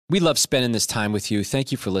We love spending this time with you.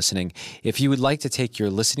 Thank you for listening. If you would like to take your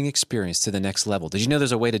listening experience to the next level, did you know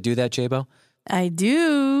there's a way to do that, Jabo? I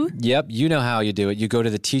do. Yep, you know how you do it. You go to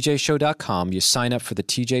thetjshow.com, you sign up for the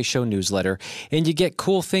TJ Show newsletter, and you get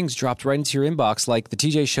cool things dropped right into your inbox like the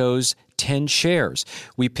TJ Show's 10 shares.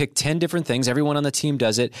 We pick 10 different things, everyone on the team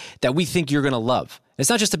does it, that we think you're going to love. It's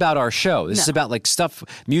not just about our show. This is about like stuff,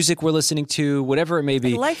 music we're listening to, whatever it may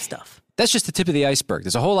be. Life stuff. That's just the tip of the iceberg.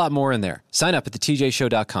 There's a whole lot more in there. Sign up at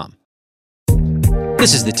thetjshow.com.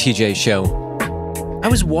 This is The TJ Show. I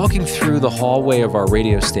was walking through the hallway of our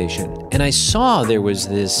radio station, and I saw there was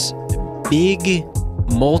this big,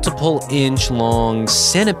 multiple-inch long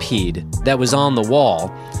centipede that was on the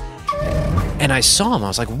wall. And I saw him. I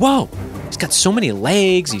was like, whoa, he's got so many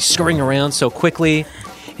legs. He's scurrying around so quickly.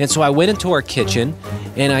 And so I went into our kitchen,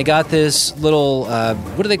 and I got this little,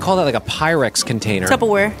 what do they call that? Like a Pyrex container.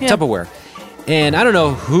 Tupperware. Yeah. Tupperware. And I don't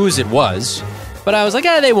know whose it was, but I was like,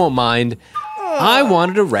 they won't mind. I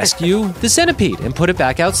wanted to rescue the centipede and put it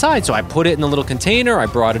back outside. So I put it in the little container. I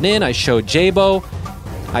brought it in. I showed Jabo.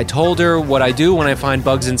 I told her what I do when I find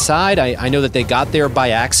bugs inside. I know that they got there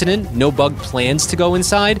by accident. No bug plans to go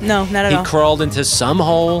inside. No, not at all. He crawled into some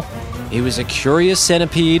hole. He was a curious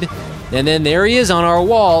centipede. And then there he is on our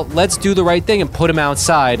wall. Let's do the right thing and put him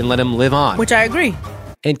outside and let him live on. Which I agree.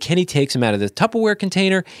 And Kenny takes him out of the Tupperware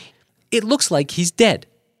container. It looks like he's dead.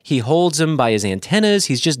 He holds him by his antennas.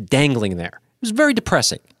 He's just dangling there. It was very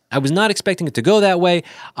depressing. I was not expecting it to go that way.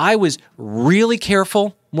 I was really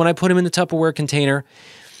careful when I put him in the Tupperware container.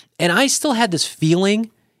 And I still had this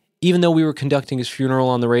feeling, even though we were conducting his funeral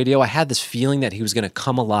on the radio, I had this feeling that he was going to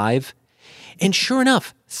come alive. And sure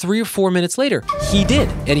enough, 3 or 4 minutes later, he did.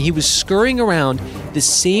 And he was scurrying around the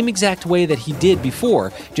same exact way that he did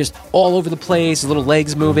before, just all over the place, his little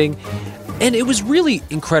legs moving. And it was really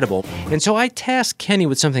incredible. And so I tasked Kenny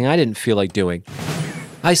with something I didn't feel like doing.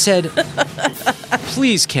 I said,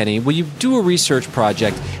 please, Kenny, will you do a research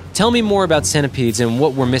project? Tell me more about centipedes and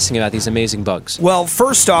what we're missing about these amazing bugs. Well,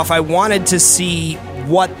 first off, I wanted to see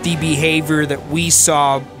what the behavior that we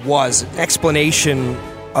saw was, explanation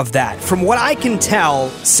of that. From what I can tell,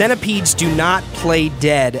 centipedes do not play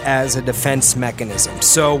dead as a defense mechanism.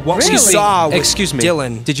 So what we saw with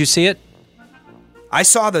Dylan... Did you see it? I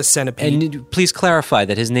saw the centipede. And please clarify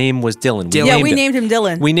that his name was Dylan. We named him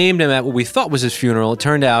Dylan. We named him at what we thought was his funeral. It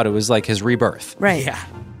turned out it was like his rebirth. Right. Yeah.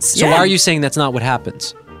 So why are you saying that's not what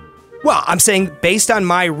happens? Well, I'm saying based on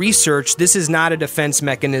my research, this is not a defense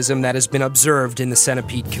mechanism that has been observed in the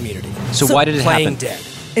centipede community. So why did it happen? Playing dead.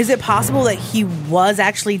 Is it possible that he was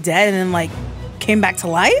actually dead and then, came back to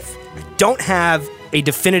life? Don't have a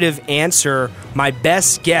definitive answer. My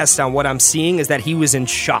best guess on what I'm seeing is that he was in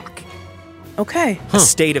shock. Okay. A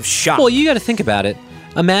state of shock. Well, you got to think about it.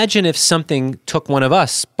 Imagine if something took one of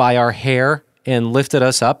us by our hair and lifted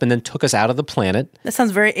us up and then took us out of the planet. That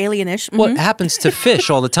sounds very alienish. Mm-hmm. What happens to fish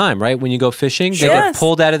all the time, right? When you go fishing, they get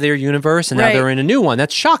pulled out of their universe and now they're in a new one.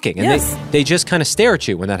 That's shocking. And they just kind of stare at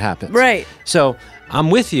you when that happens. Right. So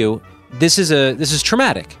I'm with you. This is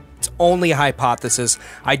traumatic. It's only a hypothesis.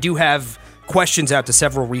 I do have questions out to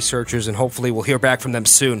several researchers, and hopefully we'll hear back from them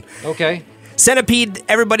soon. Okay. Centipede,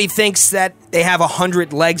 everybody thinks that they have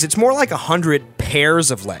 100 legs. It's more like 100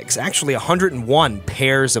 pairs of legs. Actually, 101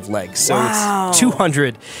 pairs of legs. So it's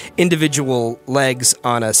 200 individual legs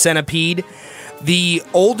on a centipede. The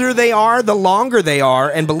older they are, the longer they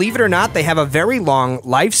are, and believe it or not, they have a very long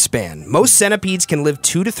lifespan. Most centipedes can live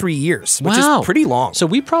 2 to 3 years, which is pretty long. So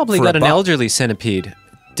we probably got an elderly centipede.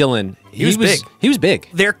 Dylan, he was big. He was big.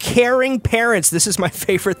 They're caring parents. This is my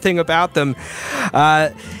favorite thing about them.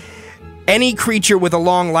 Any creature with a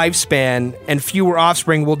long lifespan and fewer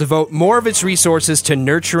offspring will devote more of its resources to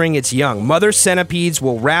nurturing its young. Mother centipedes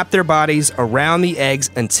will wrap their bodies around the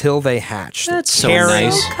eggs until they hatch. That's so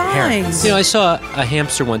nice. So kind. I saw a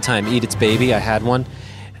hamster one time eat its baby. I had one.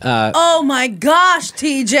 Oh my gosh,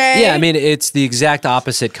 TJ. Yeah, I mean, it's the exact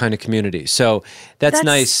opposite kind of community. So that's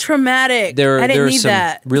nice. Traumatic. There I are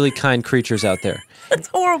some really kind creatures out there. That's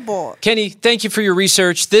horrible. Kenny, thank you for your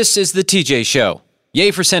research. This is The TJ Show. Yay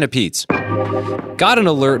for centipedes. Got an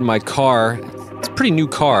alert in my car. It's a pretty new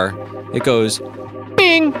car. It goes,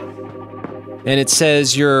 bing. And it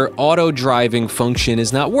says your auto driving function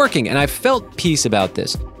is not working. And I felt peace about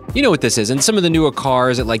this. You know what this is. In some of the newer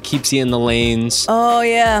cars, it keeps you in the lanes. Oh,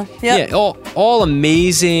 yeah. Yep. Yeah, all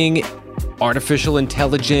amazing artificial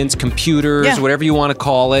intelligence, computers, whatever you want to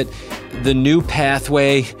call it. The new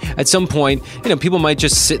pathway. At some point, people might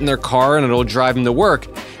just sit in their car and it'll drive them to work.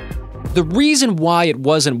 The reason why it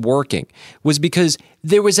wasn't working was because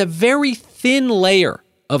there was a very thin layer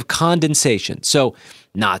of condensation. So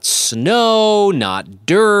not snow, not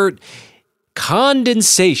dirt,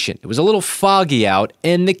 condensation. It was a little foggy out,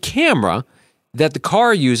 and the camera that the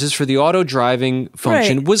car uses for the auto driving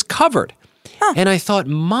function was covered. And I thought,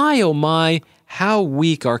 my oh my, how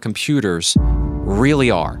weak our computers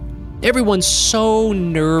really are. Everyone's so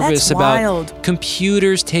nervous about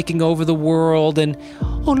computers taking over the world, and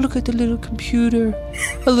oh, look at the little computer,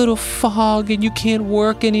 a little fog, and you can't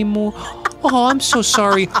work anymore. Oh, I'm so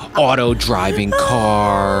sorry. Auto driving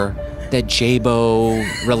car that Jabo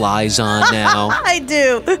relies on now. I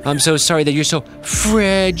do. I'm so sorry that you're so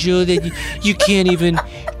fragile that you can't even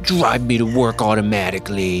drive me to work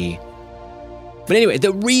automatically. But anyway,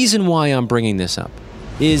 the reason why I'm bringing this up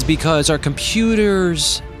is because our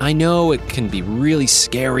computers, I know it can be really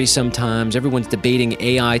scary sometimes. Everyone's debating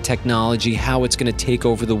AI technology, how it's going to take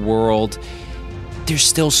over the world. They're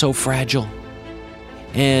still so fragile.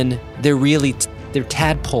 And they're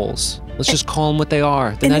tadpoles. Let's just call them what they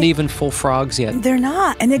are. They're not even full frogs yet. They're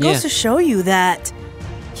not. And it goes to show you that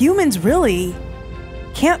humans really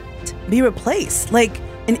can't be replaced. Like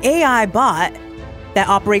an AI bot that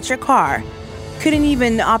operates your car couldn't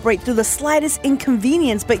even operate through the slightest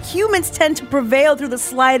inconvenience, but humans tend to prevail through the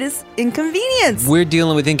slightest inconvenience. We're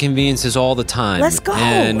dealing with inconveniences all the time. Let's go.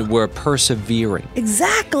 And we're persevering.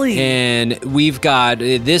 Exactly. And we've got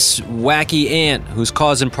this wacky ant who's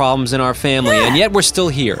causing problems in our family, and yet we're still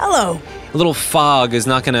here. Hello. A little fog is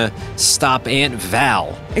not going to stop Aunt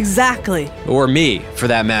Val. Exactly. Or me, for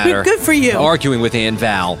that matter. Good for you. Arguing with Aunt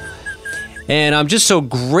Val. And I'm just so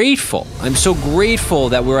grateful. I'm so grateful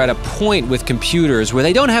that we're at a point with computers where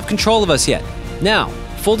they don't have control of us yet. Now,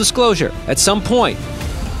 full disclosure, at some point,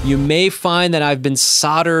 you may find that I've been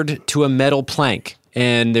soldered to a metal plank.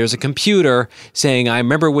 And there's a computer saying, I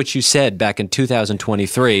remember what you said back in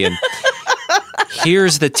 2023. And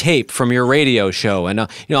here's the tape from your radio show. And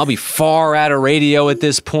I'll be far out of radio at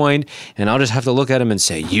this point, and I'll just have to look at him and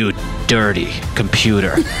say, you dirty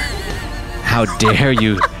computer. How dare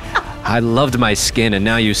you? I loved my skin, and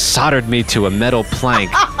now you soldered me to a metal plank.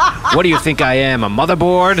 What do you think I am, a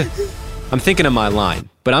motherboard? I'm thinking of my line,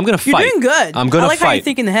 but I'm going to fight. You're doing good. I'm going to fight. I like how you're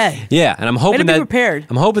thinking ahead. Yeah, and I'm hoping Way to be prepared.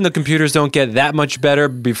 I'm hoping the computers don't get that much better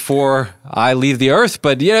before I leave the earth.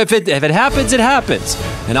 But if it happens, it happens,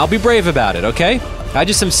 and I'll be brave about it. Okay? I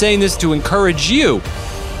just am saying this to encourage you.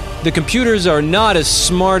 The computers are not as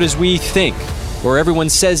smart as we think, or everyone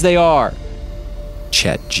says they are.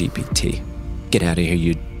 ChatGPT, get out of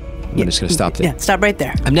here, I'm just going to stop there. Yeah, stop right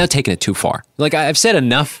there. I'm now taking it too far. Like, I've said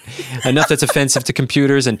enough that's offensive to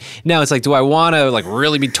computers, and now it's like, do I want to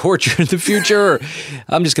really be tortured in the future? Or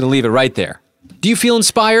I'm just going to leave it right there. Do you feel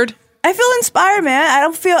inspired? I feel inspired, man. I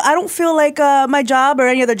don't feel like my job or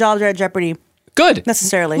any other jobs are at jeopardy. Good.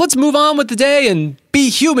 Necessarily. Let's move on with the day and be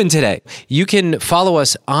human today. You can follow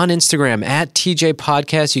us on Instagram at TJ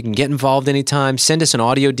Podcast. You can get involved anytime. Send us an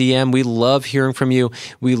audio DM. We love hearing from you.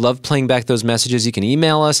 We love playing back those messages. You can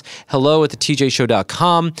email us,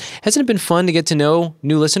 hello@thetjshow.com. Hasn't it been fun to get to know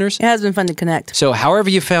new listeners? It has been fun to connect. So however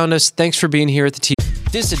you found us, thanks for being here at the TJ.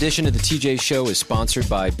 This edition of the TJ Show is sponsored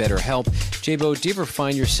by BetterHelp. Jabo, do you ever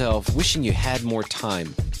find yourself wishing you had more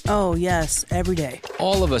time? Oh, yes, every day.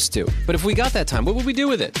 All of us do. But if we got that time, what would we do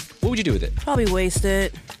with it? What would you do with it? Probably waste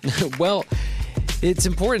it. Well, it's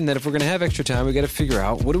important that if we're going to have extra time, we got to figure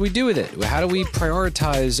out, what do we do with it? How do we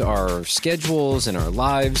prioritize our schedules and our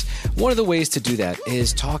lives? One of the ways to do that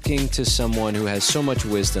is talking to someone who has so much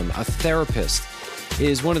wisdom. A therapist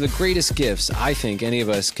is one of the greatest gifts I think any of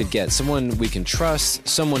us could get. Someone we can trust,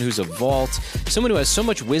 someone who's a vault, someone who has so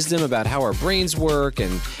much wisdom about how our brains work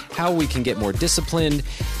and how we can get more disciplined.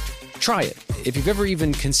 Try it. If you've ever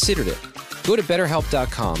even considered it, go to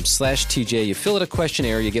betterhelp.com/TJ. You fill out a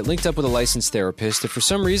questionnaire. You get linked up with a licensed therapist. If for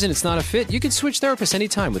some reason it's not a fit, you can switch therapists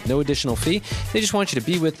anytime with no additional fee. They just want you to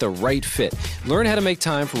be with the right fit. Learn how to make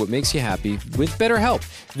time for what makes you happy with BetterHelp.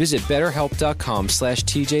 Visit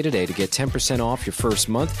betterhelp.com/TJ today to get 10% off your first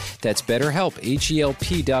month. That's BetterHelp,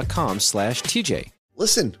 HELP.com/TJ.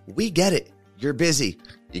 Listen, we get it. You're busy.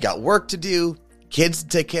 You got work to do, kids to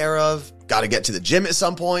take care of, got to get to the gym at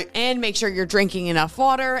some point. And make sure you're drinking enough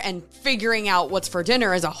water, and figuring out what's for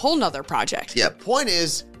dinner is a whole nother project. Yeah, point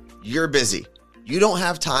is, you're busy. You don't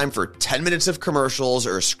have time for 10 minutes of commercials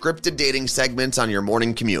or scripted dating segments on your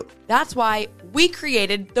morning commute. That's why we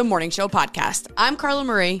created the Morning Show Podcast. I'm Carla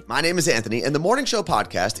Marie. My name is Anthony, and the Morning Show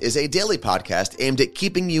Podcast is a daily podcast aimed at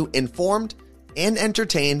keeping you informed and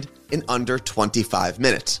entertained in under 25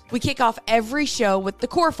 minutes. We kick off every show with the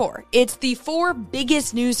Core 4. It's the 4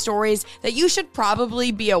 biggest news stories that you should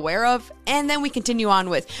probably be aware of, and then we continue on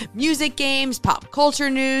with music, games, pop culture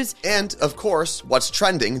news. And, of course, what's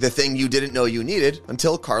trending, the thing you didn't know you needed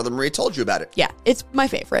until Carla Marie told you about it. Yeah, it's my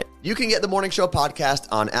favorite. You can get the Morning Show podcast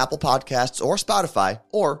on Apple Podcasts or Spotify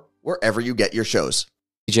or wherever you get your shows.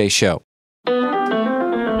 TJ Show.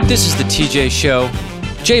 This is the TJ Show.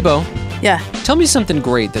 J-Bo, Yeah. tell me something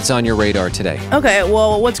great that's on your radar today. Okay,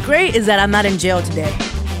 well, what's great is that I'm not in jail today.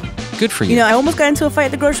 Good for you. You know, I almost got into a fight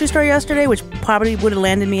at the grocery store yesterday, which probably would have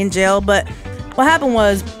landed me in jail. But what happened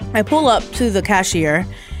was I pull up to the cashier,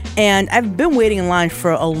 and I've been waiting in line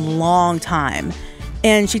for a long time.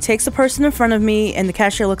 And she takes the person in front of me, and the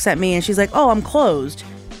cashier looks at me, and she's like, "Oh, I'm closed."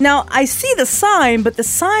 Now, I see the sign, but the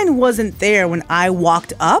sign wasn't there when I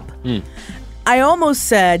walked up. I almost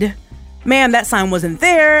said, "Ma'am, that sign wasn't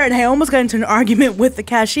there," and I almost got into an argument with the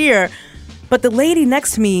cashier. But the lady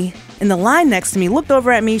next to me, in the line next to me, looked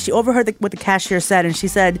over at me. She overheard what the cashier said, and she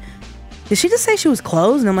said, "Did she just say she was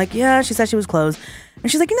closed?" And I'm like, "Yeah, she said she was closed."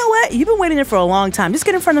 And she's like, "You know what? You've been waiting there for a long time. Just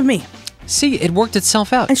get in front of me." See, it worked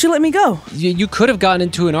itself out. And she let me go. You could have gotten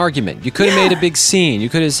into an argument. You could have made a big scene. You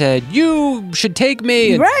could have said, "You should take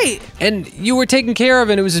me." And, Right. And you were taken care of,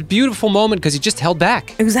 and it was a beautiful moment because you just held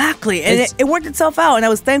back. Exactly. And it worked itself out, and I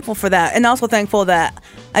was thankful for that. And also thankful that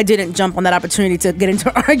I didn't jump on that opportunity to get into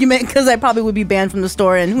an argument because I probably would be banned from the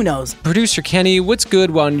store, and who knows. Producer Kenny, what's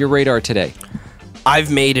good on your radar today?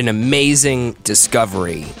 I've made an amazing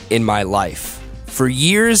discovery in my life. For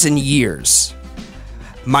years and years,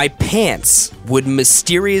 my pants would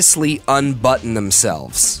mysteriously unbutton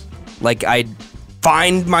themselves. Like, I'd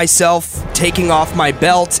find myself taking off my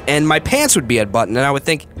belt and my pants would be unbuttoned, and I would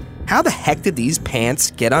think, how the heck did these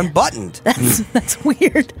pants get unbuttoned? That's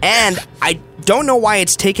weird. And I don't know why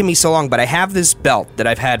it's taken me so long, but I have this belt that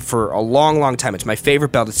I've had for a long, long time. It's my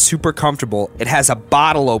favorite belt. It's super comfortable. It has a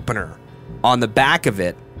bottle opener on the back of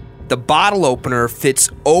it. The bottle opener fits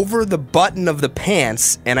over the button of the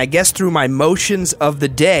pants, and I guess through my motions of the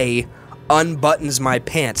day, unbuttons my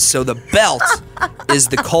pants. So the belt is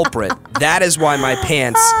the culprit. That is why my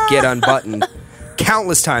pants get unbuttoned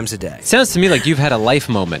countless times a day. Sounds to me like you've had a life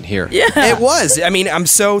moment here. Yeah. It was. I mean, I'm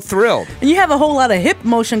so thrilled. And you have a whole lot of hip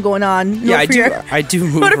motion going on. Yeah, I do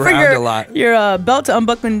move around a lot. Your belt to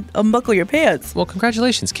unbuckle your pants. Well,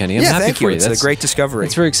 congratulations, Kenny. I'm Yeah, happy thank for you. you. It's a great discovery.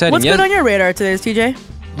 It's very exciting. What's good on your radar today, TJ?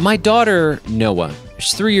 My daughter, Noah,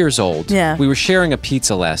 she's 3 years old. Yeah. We were sharing a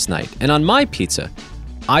pizza last night, and on my pizza,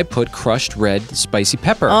 I put crushed red spicy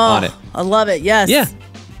pepper on it. I love it. Yes. Yeah.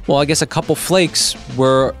 Well, I guess a couple flakes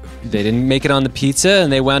they didn't make it on the pizza, and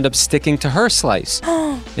they wound up sticking to her slice.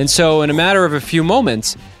 And so in a matter of a few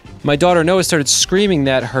moments, my daughter Noah started screaming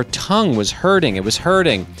that her tongue was hurting. It was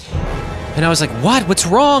hurting. And I was like, what's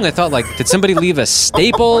wrong? I thought, like, did somebody leave a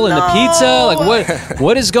staple in the pizza? Like,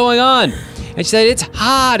 what is going on? And she said, it's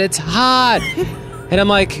hot. And I'm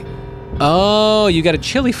like, oh, you got a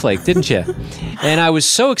chili flake, didn't you? And I was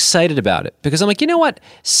so excited about it because I'm like, you know what?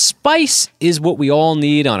 Spice is what we all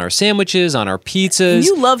need on our sandwiches, on our pizzas.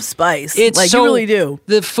 You love spice. You really do.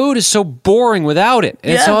 The food is so boring without it.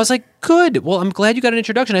 And Yeah. so I was like, good. Well, I'm glad you got an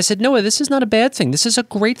introduction. I said, Noah, this is not a bad thing. This is a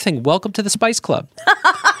great thing. Welcome to the Spice Club.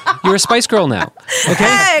 You're a Spice Girl now. Okay?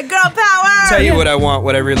 Hey, girl power! Tell you what I want,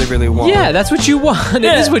 what I really, really want. Yeah, that's what you want. It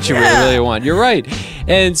is what you really want. You're right.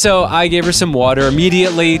 And so I gave her some water,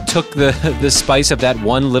 immediately took the spice of that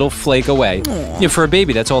one little flake away. You know, for a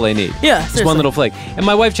baby, that's all they need. Yeah, Just seriously. one little flake. And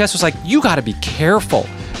my wife Jess was like, you got to be careful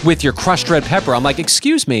with your crushed red pepper. I'm like,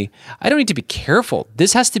 excuse me, I don't need to be careful.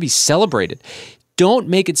 This has to be celebrated. Don't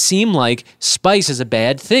make it seem like spice is a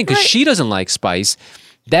bad thing because she doesn't like spice.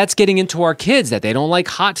 That's getting into our kids that they don't like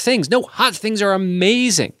hot things. No, hot things are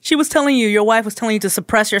amazing. Your wife was telling you to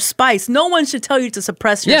suppress your spice. No one should tell you to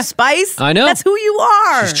suppress your Yeah, spice. I know. That's who you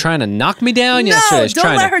are. She's trying to knock me down No, yesterday. She's don't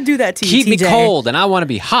trying let to her do that to you, Keep me TJ. cold, and I want to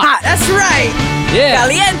be hot. Hot, that's right. Yeah.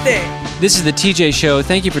 Caliente. This is the TJ Show.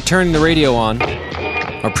 Thank you for turning the radio on.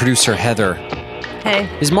 Our producer, Heather. Hey,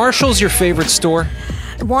 Is Marshall's your favorite store?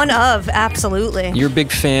 one of, absolutely. You're a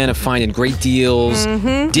big fan of finding great deals,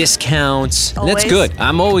 discounts. And that's Always. good.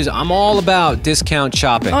 I'm all about discount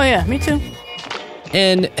shopping. Oh, yeah, me too.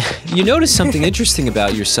 And you noticed something interesting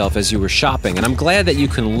about yourself as you were shopping, and I'm glad that you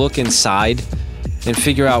can look inside and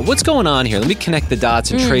figure out what's going on here. Let me connect the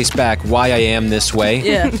dots and trace back why I am this way.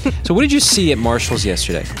 Yeah. So what did you see at Marshall's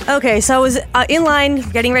yesterday? Okay, so I was in line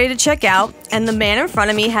getting ready to check out, and the man in front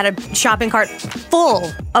of me had a shopping cart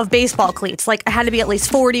full of baseball cleats. Like, it had to be at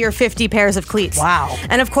least 40 or 50 pairs of cleats. Wow.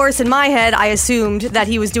 And of course, in my head, I assumed that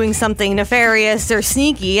he was doing something nefarious or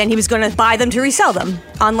sneaky, and he was going to buy them to resell them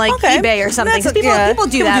on, like, eBay or something. That's 'Cause people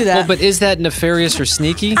do that. Well, but is that nefarious or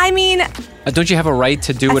sneaky? I mean, Don't you have a right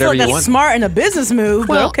to do I feel whatever like you that's want? smart and a business move,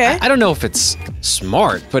 Well, but okay. I don't know if it's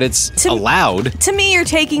smart, but it's allowed. to me, you're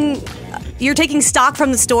taking stock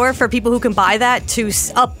from the store for people who can buy that to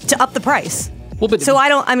up the price. Well, but So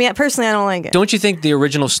personally, I don't like it. don't you think the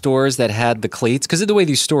original stores that had the cleats, because the way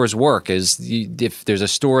these stores work is if there's a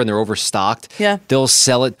store and they're overstocked, they'll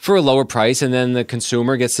sell it for a lower price and then the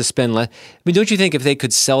consumer gets to spend less. I mean, don't you think if they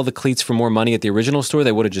could sell the cleats for more money at the original store,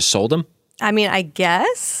 they would have just sold them? I mean, I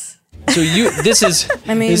guess. So this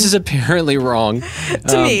is apparently wrong.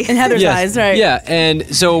 To me, in Heather's eyes, right? Yeah,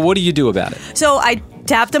 and so what do you do about it? So I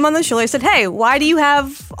tapped him on the shoulder. I said, "Hey, why do you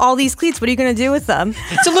have all these cleats? What are you going to do with them?"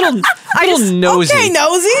 It's a little nosy. Okay,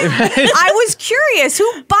 nosy. I was curious.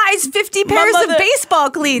 Who buys 50 pairs of baseball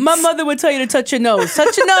cleats? My mother would tell you to touch your nose.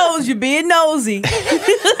 Touch your nose. You're being nosy.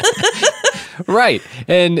 Right.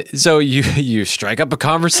 And so you strike up a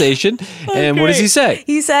conversation, and what does he say?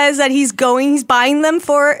 He says that he's buying them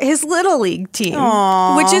for his Little League team,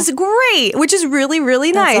 which is great, which is really,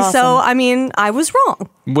 really nice. awesome. So, I mean, I was wrong.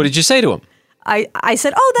 What did you say to him? I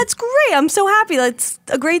said, "Oh, that's great. I'm so happy. That's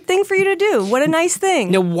a great thing for you to do. What a nice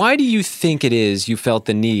thing." Now, why do you think it is you felt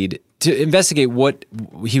the need to investigate what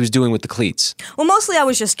he was doing with the cleats? Well, mostly I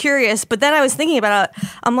was just curious, but then I was thinking about it.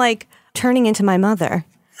 I'm like, turning into my mother.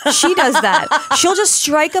 She does that. She'll just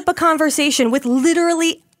strike up a conversation with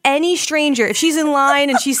literally any stranger. If she's in line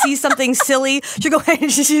and she sees something silly, she'll go, "Hey,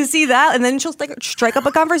 did you see that?" And then she'll strike up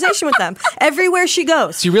a conversation with them everywhere she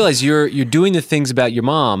goes. So you realize you're doing the things about your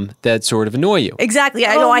mom that sort of annoy you. Exactly.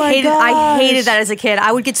 I Oh know. my I hated gosh. that as a kid.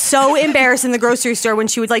 I would get so embarrassed in the grocery store when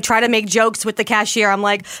she would try to make jokes with the cashier. I'm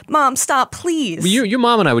like, "Mom, stop, please." Well, your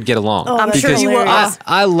mom and I would get along. I'm sure because you would.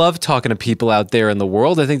 I love talking to people out there in the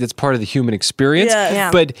world. I think that's part of the human experience. Yes. Yeah.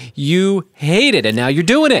 But you hate it, and now you're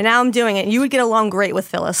doing it. And now I'm doing it. You would get along great with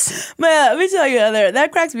Phyllis. Man, let me tell you, Heather,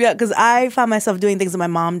 that cracks me up because I find myself doing things that my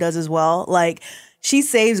mom does as well. Like, she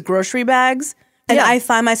saves grocery bags, and I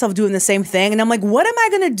find myself doing the same thing. And I'm like, what am I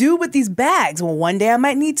going to do with these bags? Well, one day I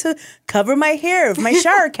might need to cover my hair. If my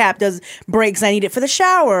shower cap breaks, I need it for the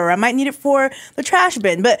shower. Or I might need it for the trash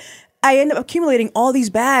bin. But I end up accumulating all these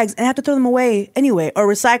bags and have to throw them away anyway or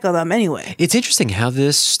recycle them anyway. It's interesting how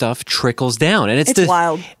this stuff trickles down, and it's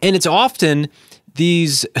wild. And it's often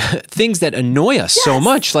these things that annoy us so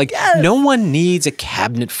much. Like, no one needs a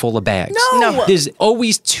cabinet full of bags. No. There's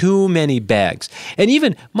always too many bags. And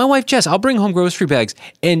even my wife, Jess, I'll bring home grocery bags,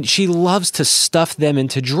 and she loves to stuff them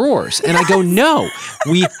into drawers. And I go, no,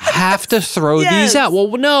 we have to throw these out.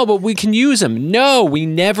 Well, no, but we can use them. No, we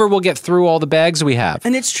never will get through all the bags we have.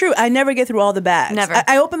 And it's true. I never get through all the bags. Never.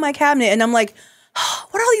 I open my cabinet and I'm like,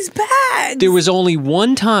 what are all these bags? There was only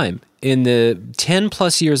one time in the 10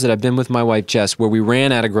 plus years that I've been with my wife, Jess, where we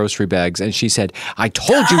ran out of grocery bags, and she said, "I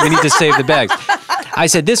told you we need to save the bags." I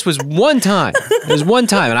said, this was one time. It was one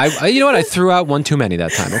time. And I threw out one too many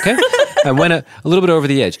that time, okay? I went a little bit over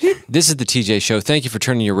the edge. This is the TJ Show. Thank you for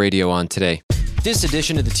turning your radio on today. This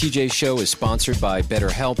edition of the TJ Show is sponsored by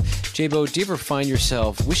BetterHelp. J-Bo, do you ever find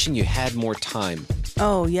yourself wishing you had more time?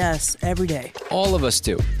 Oh, yes, every day. All of us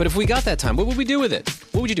do. But if we got that time, what would we do with it?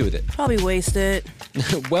 What would you do with it? Probably waste it.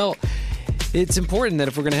 Well, it's important that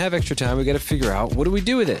if we're going to have extra time, we got to figure out, what do we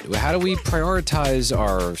do with it? How do we prioritize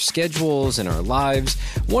our schedules and our lives?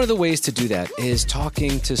 One of the ways to do that is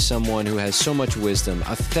talking to someone who has so much wisdom.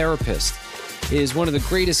 A therapist is one of the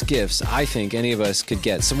greatest gifts I think any of us could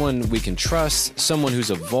get. Someone we can trust, someone who's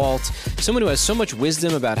a vault, someone who has so much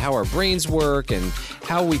wisdom about how our brains work and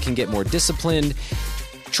how we can get more disciplined.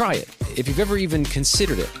 Try it. If you've ever even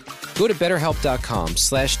considered it, go to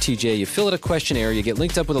BetterHelp.com/TJ. You fill out a questionnaire. You get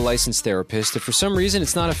linked up with a licensed therapist. If for some reason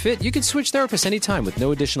it's not a fit, you can switch therapists anytime with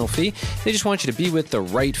no additional fee. They just want you to be with the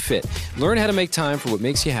right fit. Learn how to make time for what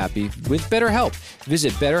makes you happy with BetterHelp.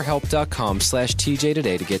 Visit BetterHelp.com/TJ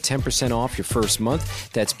today to get 10% off your first month.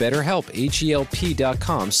 That's BetterHelp,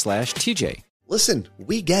 HELP.com/TJ. Listen,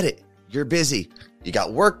 we get it. You're busy. You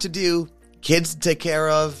got work to do, kids to take care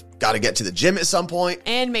of, got to get to the gym at some point.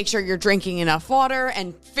 And make sure you're drinking enough water,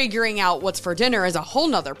 and figuring out what's for dinner is a whole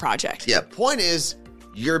nother project. Yeah, point is,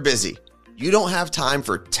 you're busy. You don't have time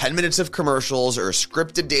for 10 minutes of commercials or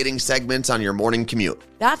scripted dating segments on your morning commute.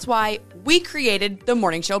 That's why we created the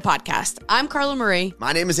Morning Show podcast. I'm Carla Marie.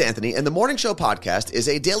 My name is Anthony, and the Morning Show podcast is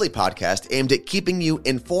a daily podcast aimed at keeping you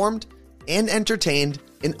informed and entertained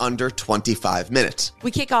in under 25 minutes.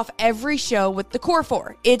 We kick off every show with the Core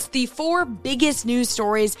Four. It's the 4 biggest news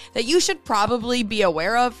stories that you should probably be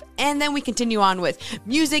aware of, and then we continue on with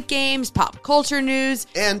music, games, pop culture news.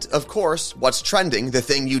 And, of course, what's trending, the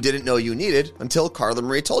thing you didn't know you needed until Carla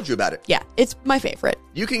Marie told you about it. Yeah, it's my favorite.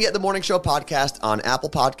 You can get the Morning Show podcast on Apple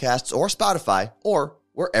Podcasts or Spotify or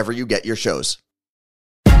wherever you get your shows.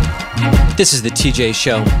 This is the TJ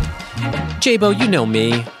Show. J-Bo, you know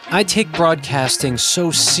me. I take broadcasting so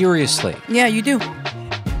seriously. Yeah, you do.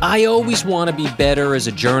 I always want to be better as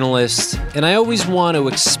a journalist, and I always want to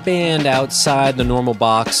expand outside the normal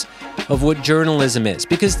box of what journalism is.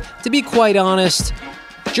 Because, to be quite honest,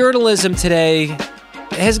 journalism today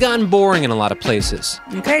has gotten boring in a lot of places.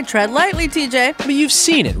 Okay, tread lightly, TJ. But you've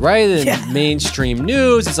seen it, right? In mainstream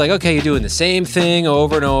news, it's like, okay, you're doing the same thing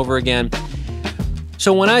over and over again.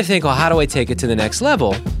 So when I think, well, how do I take it to the next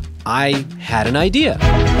level? I had an idea.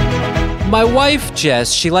 My wife,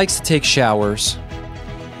 Jess, she likes to take showers.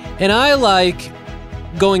 And I like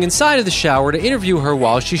going inside of the shower to interview her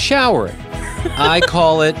while she's showering. I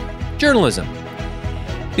call it journalism.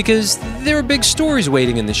 Because there are big stories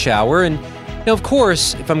waiting in the shower. And now, of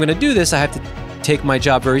course, if I'm going to do this, I have to take my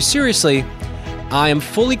job very seriously. I am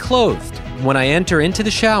fully clothed when I enter into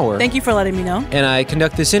the shower. Thank you for letting me know. And I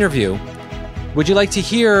conduct this interview. Would you like to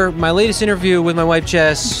hear my latest interview with my wife,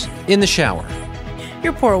 Jess, in the shower?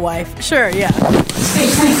 Your poor wife. Sure, yeah. Hey,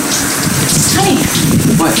 honey.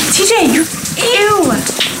 What? TJ, you're... Ew.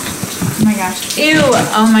 Oh my gosh. Ew.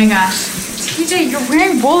 Oh my gosh. TJ, you're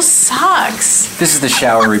wearing wool socks. This is the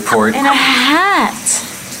shower report, And a hat.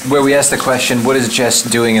 where we ask the question, what is Jess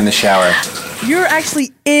doing in the shower? You're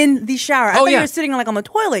actually in the shower. I thought you yeah. were sitting like on the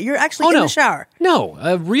toilet. You're actually in the shower. No,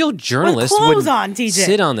 a real journalist With clothes wouldn't on, TJ.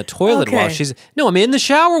 sit on the toilet while Okay. she's... No, I'm in the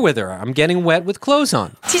shower with her. I'm getting wet with clothes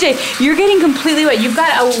on. TJ, you're getting completely wet. You've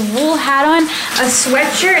got a wool hat on, a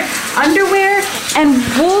sweatshirt, underwear, and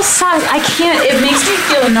wool socks. I can't... It makes me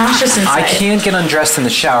feel nauseous inside. I can't get undressed in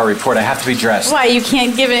the shower report. I have to be dressed. Why, you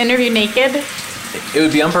can't give an interview naked? It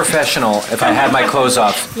would be unprofessional if I had my clothes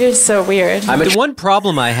off. You're so weird. The one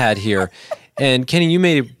problem I had here, and Kenny, you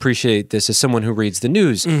may appreciate this as someone who reads the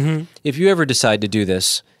news. Mm-hmm. If you ever decide to do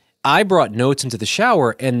this, I brought notes into the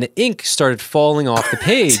shower and the ink started falling off the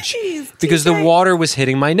page Jeez, because the TJ. water was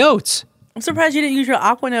hitting my notes. I'm surprised you didn't use your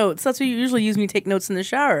Aqua Notes. That's what you usually use when you take notes in the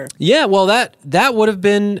shower. Yeah, well, that would have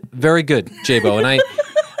been very good, J-Bo. And I...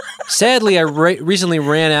 Sadly, I recently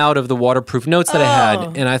ran out of the waterproof notes that I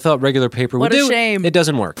had, and I thought regular paper would What a do. shame. It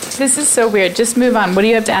doesn't work. This is so weird. Just move on. What do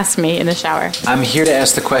you have to ask me in the shower? I'm here to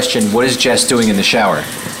ask the question, what is Jess doing in the shower?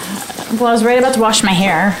 Well, I was right about to wash my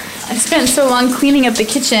hair. I spent so long cleaning up the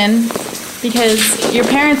kitchen because your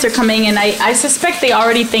parents are coming, and I suspect they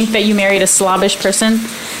already think that you married a slobbish person.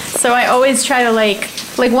 So I always try to like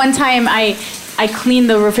one time I cleaned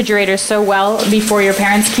the refrigerator so well before your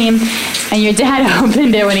parents came, and your dad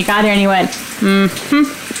opened it when he got here, and he went,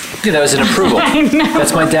 Yeah, that was an approval. I know.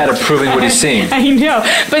 That's my dad approving what he's seeing. I know.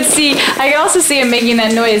 But see, I can also see him making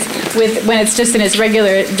that noise when it's just in its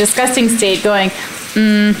regular disgusting state, going,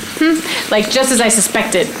 like just as I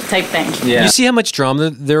suspected type thing. Yeah. You see how much drama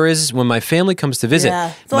there is when my family comes to visit?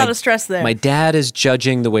 Yeah, it's a lot of stress there. My dad is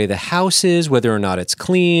judging the way the house is, whether or not it's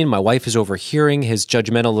clean. My wife is overhearing his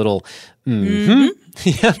judgmental little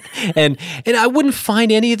yeah. And I wouldn't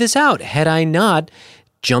find any of this out had I not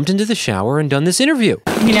jumped into the shower and done this interview.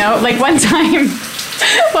 You know, like one time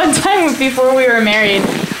before we were married,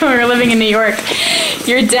 when we were living in New York,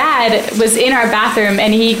 your dad was in our bathroom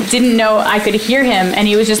and he didn't know I could hear him, and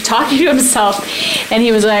he was just talking to himself, and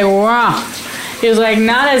he was like, wow. He was like,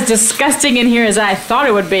 not as disgusting in here as I thought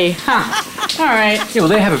it would be. Huh. All right. Yeah, well,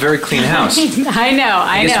 they have a very clean house. I know.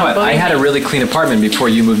 Guess what? I had a really clean apartment before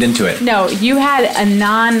you moved into it. No, you had a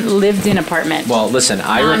non-lived-in apartment. Well, listen,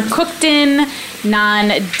 Non-cooked in,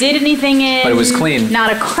 non-did anything in. But it was clean.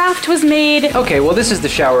 Not a craft was made. Okay, well, this is the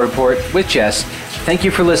shower report with Jess. Thank you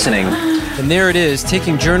for listening. And there it is,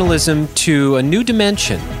 taking journalism to a new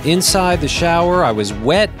dimension. Inside the shower, I was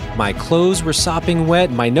wet, my clothes were sopping wet,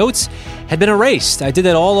 my notes had been erased. I did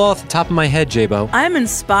that all off the top of my head, J-Bo. I'm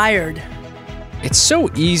inspired. It's so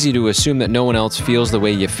easy to assume that no one else feels the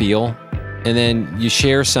way you feel, and then you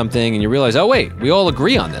share something and you realize, oh wait, we all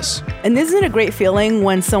agree on this. And isn't it a great feeling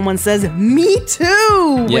when someone says, me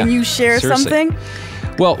too, Yeah, when you share seriously. something?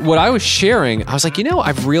 Well, what I was sharing, I was like,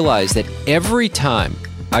 I've realized that every time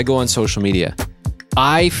I go on social media,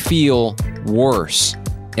 I feel worse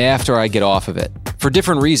after I get off of it for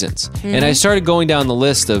different reasons. And I started going down the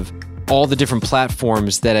list of all the different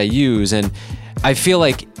platforms that I use, and I feel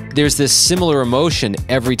like there's this similar emotion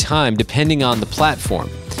every time depending on the platform.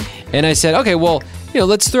 And I said, okay, well,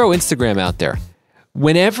 let's throw Instagram out there.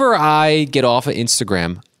 Whenever I get off of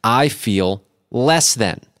Instagram, I feel less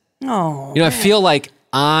than. Oh. I feel like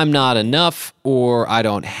I'm not enough, or I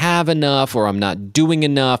don't have enough, or I'm not doing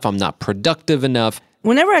enough, I'm not productive enough.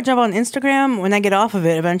 Whenever I jump on Instagram, when I get off of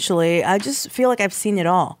it eventually, I just feel like I've seen it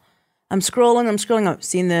all. I'm scrolling, I've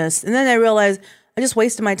seen this. And then I realize I just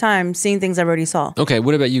wasted my time seeing things I already saw. Okay,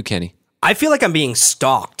 what about you, Kenny? I feel like I'm being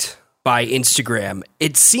stalked by Instagram.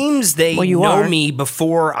 It seems they know me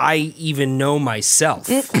before I even know myself.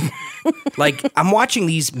 Like, I'm watching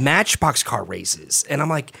these Matchbox car races, and I'm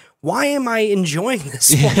like, why am I enjoying this?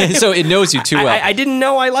 So it knows you too well. I didn't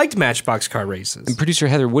know I liked Matchbox car races. And Producer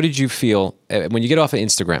Heather, what did you feel when you get off of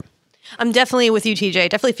Instagram? I'm definitely with you, TJ. I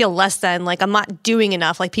definitely feel less than, like, I'm not doing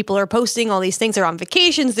enough. Like, people are posting all these things. They're on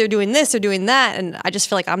vacations. They're doing this. They're doing that. And I just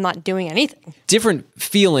feel like I'm not doing anything. Different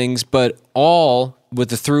feelings, but all with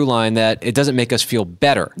the through line that it doesn't make us feel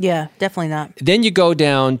better. Yeah, definitely not. Then you go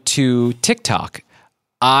down to TikTok.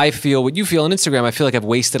 I feel what you feel on Instagram. I feel like I've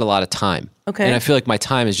wasted a lot of time. Okay. And I feel like my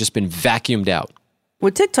time has just been vacuumed out.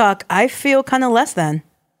 With TikTok, I feel kind of less than.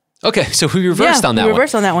 Okay, so we reversed on that we one.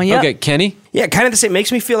 reversed on that one, yeah. Okay, Kenny? Yeah, kind of the same.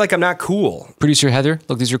 Makes me feel like I'm not cool. Producer Heather,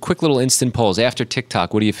 look, these are quick little instant polls. After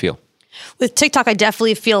TikTok, what do you feel? With TikTok, I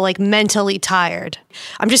definitely feel like mentally tired.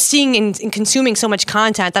 I'm just seeing and consuming so much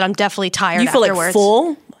content that I'm definitely tired You feel afterwards. like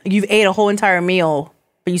full? You've ate a whole entire meal,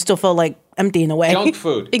 but you still feel like empty in a way. Junk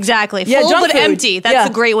food. Exactly. Yeah, Full junk but food. empty.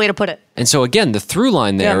 That's a great way to put it. And so again, the through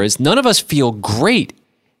line there is none of us feel great.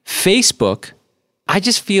 Facebook, I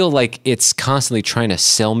just feel like it's constantly trying to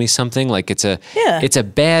sell me something. Like it's a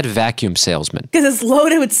bad vacuum salesman. Because it's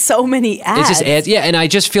loaded with so many ads. It's just ads. Yeah, and I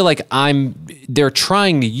just feel like they're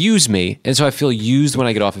trying to use me. And so I feel used when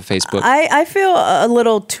I get off of Facebook. I feel a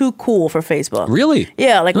little too cool for Facebook. Really?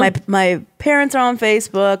 Yeah, like my parents are on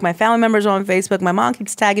Facebook, my family members are on Facebook, my mom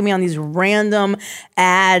keeps tagging me on these random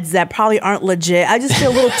ads that probably aren't legit. I just feel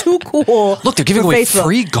a little too cool. Look, they're giving for away Facebook.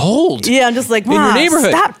 free gold. Yeah, I'm just like, in your Mom, neighborhood.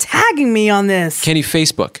 stop tagging me on this. Kenny,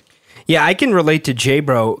 Facebook. Yeah, I can relate to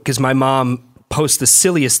J-Bro because my mom posts the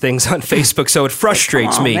silliest things on Facebook, so it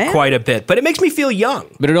frustrates Come on, me man. quite a bit. But it makes me feel young.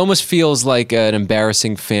 But it almost feels like an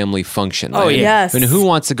embarrassing family function. Oh, yeah. Yes. And who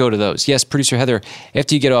wants to go to those? Yes, Producer Heather,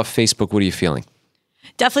 after you get off Facebook, what are you feeling?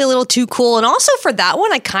 Definitely a little too cool. And also for that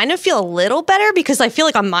one, I kind of feel a little better because I feel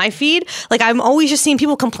like on my feed, like I'm always just seeing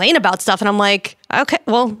people complain about stuff. And I'm like, okay,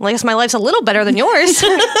 well, I guess my life's a little better than yours.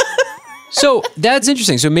 So that's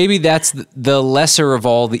interesting. So maybe that's the lesser of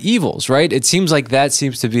all the evils, right? It seems like that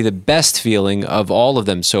seems to be the best feeling of all of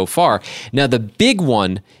them so far. Now, the big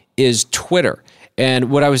one is Twitter.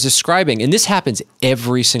 And what I was describing, and this happens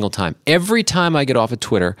every single time. Every time I get off of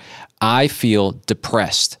Twitter, I feel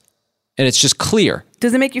depressed. And it's just clear.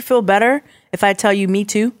 Does it make you feel better if I tell you me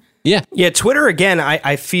too? Yeah. Yeah, Twitter, again,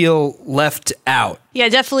 I feel left out. Yeah,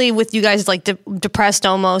 definitely with you guys like depressed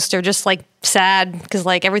almost or just like sad because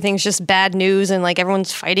like everything's just bad news and like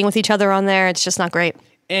everyone's fighting with each other on there. It's just not great.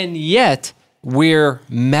 And yet we're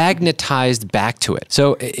magnetized back to it.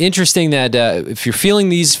 So interesting that if you're feeling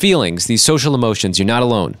these feelings, these social emotions, you're not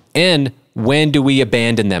alone. And when do we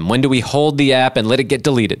abandon them? When do we hold the app and let it get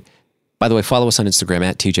deleted? By the way, follow us on Instagram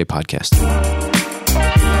 @TJ Podcast.